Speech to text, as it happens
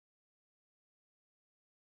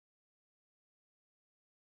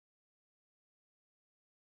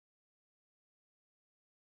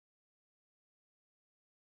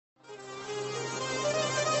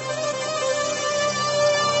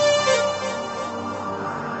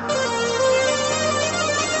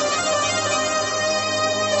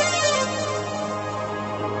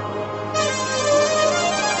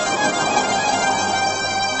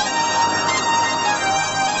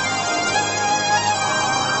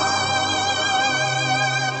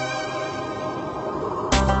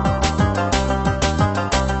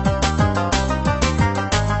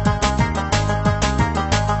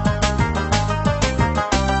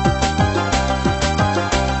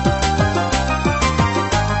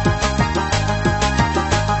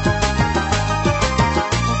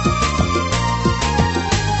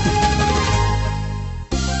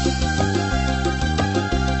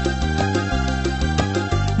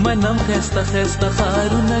منم خسته خسته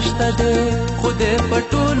خارونه شته دی خدای په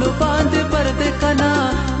ټولو باندې پرده کنا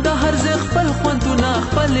د هر ځای خپل خوندونه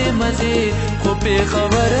خپلې مزې خو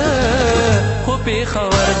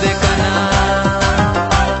پېښور دی کنا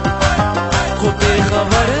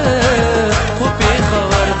خو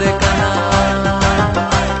پېښور دی کنا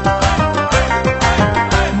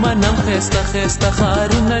منم خسته خسته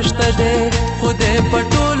خارونه شته دی خدای په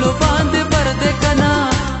ټولو باندې پرده کنا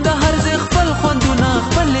د هر ځای خپل خوندونه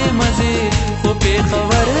خپلې مزې خو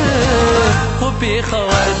پېښور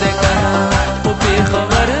دی کنا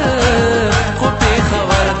خو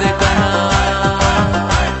پېښور دی کنا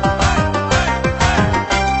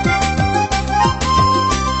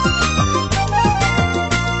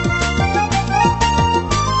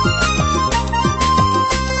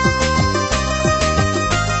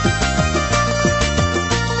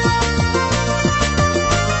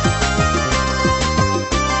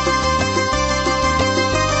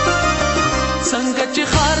څنګه چې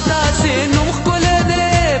خار داسې نوم ښکلی دی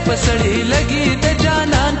په سړي لګي د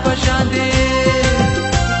جانان په شان دی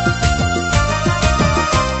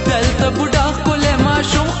دلته بوډا ښکلی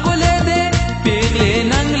ماشوم ښکلی دی پیغلې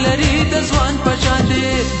ننګ لري د ځوان په شان دی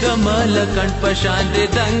د ملکنډ په شان دی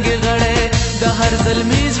دنګې غړی د هر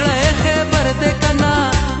زلمي زړه یې خیبر دی کنا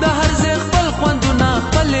د هر ځای خپل خوندونه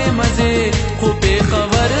خپلې مزې خو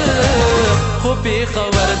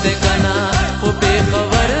پېښور دی کنا خو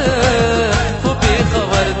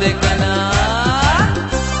پېښور دی کنا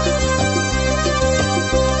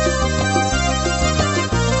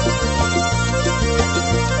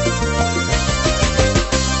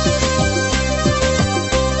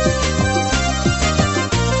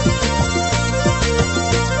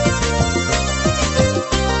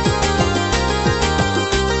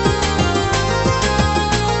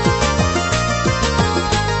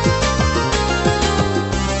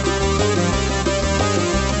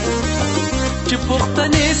چې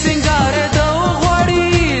پښتنې سنگار د غواړي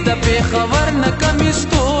د پېښور نه کمی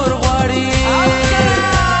ستور غواړي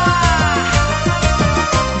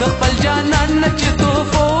د خپل جانان نه چې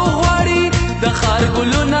توفو غواړي د ښار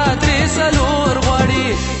ګلونه درې څلور غواړي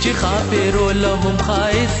چې ښاپېرو له هم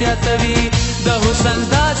ښایست زیاتوي د حسن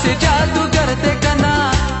داسې جادوګر دی کنا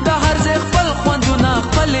د هر ځای خپل خوندونه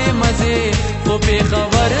خپلې مزې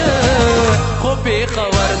خو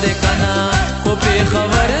پېښور دی کنا خو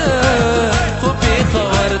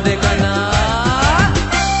پېښور دی کنا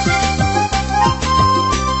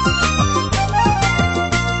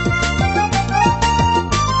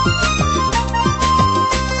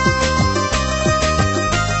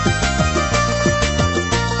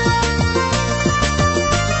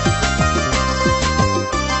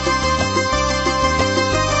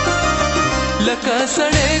لکه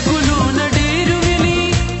سړی ګلونه ډېر ویني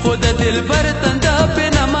خو د دلبر تنده پې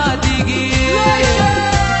نه ماتېږي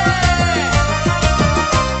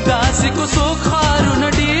داسې کوڅو ښارونه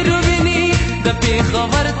ډېر ویني د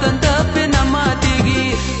پېښور تنده پې نه ماتېږي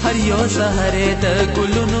هر یو سهر یې د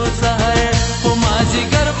ګلونو سهر خو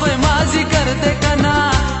مازیګر دی کنا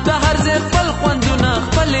د هر ځای خپل خوندونه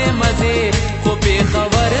خپلې مزې خو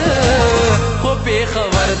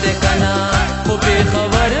پېښور دی کنا خو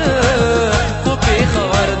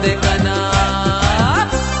پېښور دی کنا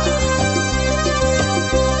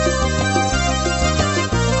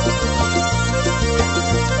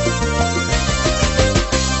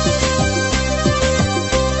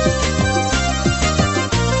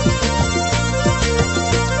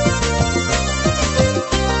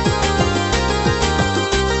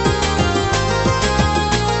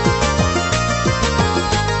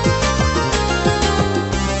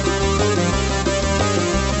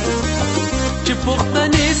چې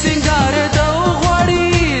پښتنې سنگار د غواړي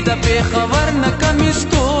د پېښور نه کمی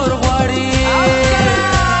ستور غواړي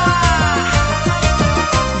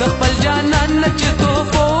د خپل جانان نه چې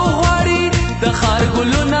توفو غواړي د ښار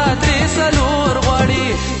ګلونه درې څلور غواړي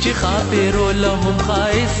چې ښاپېرو له هم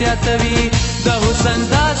ښایست زیاتوي د حسن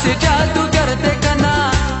داسې جادوګر دی کنا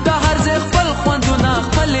د هر ځای خپل خوندونه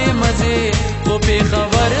خپلې مزې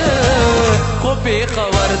خو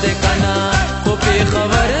پېښور دی کنا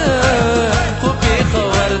خو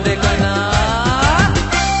پېښور دی کنا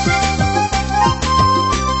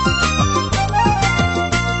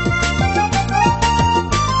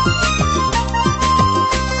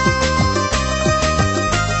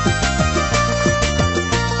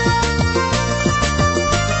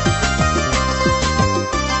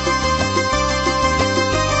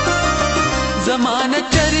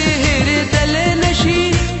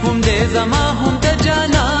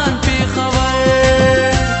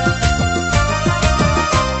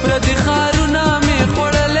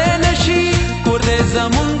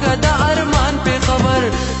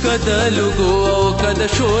د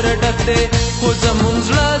شور ډک دی خو زمونږ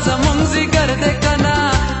زړه زمونږ ځیګر دی کنه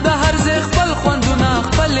د هر ځای خپل خوندونه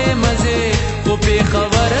خپلې مزې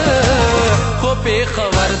خو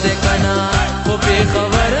پېښور دی کنه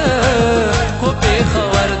خو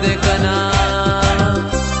پېښور دی کنه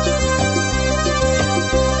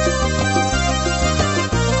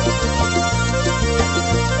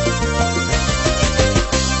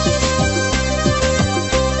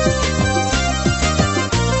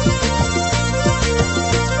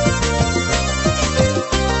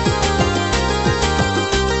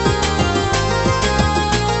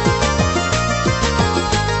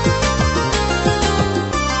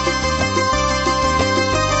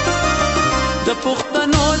د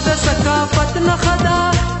پښتنو د ثقافت نښه ده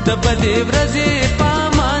د بدې ورځې په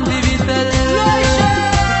امان دې وي تل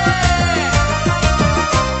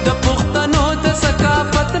د پښتنو د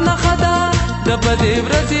ثقافت نښه ده د بدې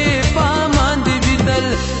ورځې په امان دې وي تل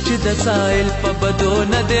چې د سایل په بدو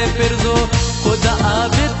نه دی پرځو خو د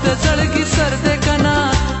عابد د زړګي سر دی کنه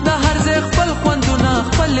د هر ځای خپل خوندونه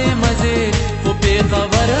خپلې مزې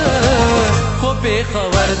خو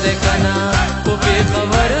پېښور دی کنه خو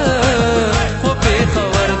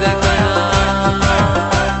پېښور دی کنه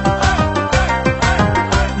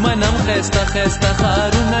منم خیسته خیسته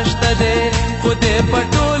ښارونه شته دی خو دې په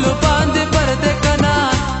ټولو باندې بر دی کنه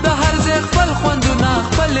د هر ځای خپل خوندونه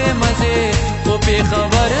خپلې مزې خو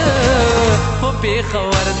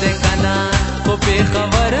پېښور دی کنه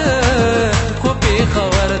خو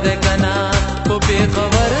پېښور دی کنه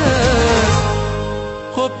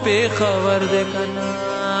خو پېښور دی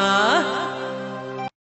کنه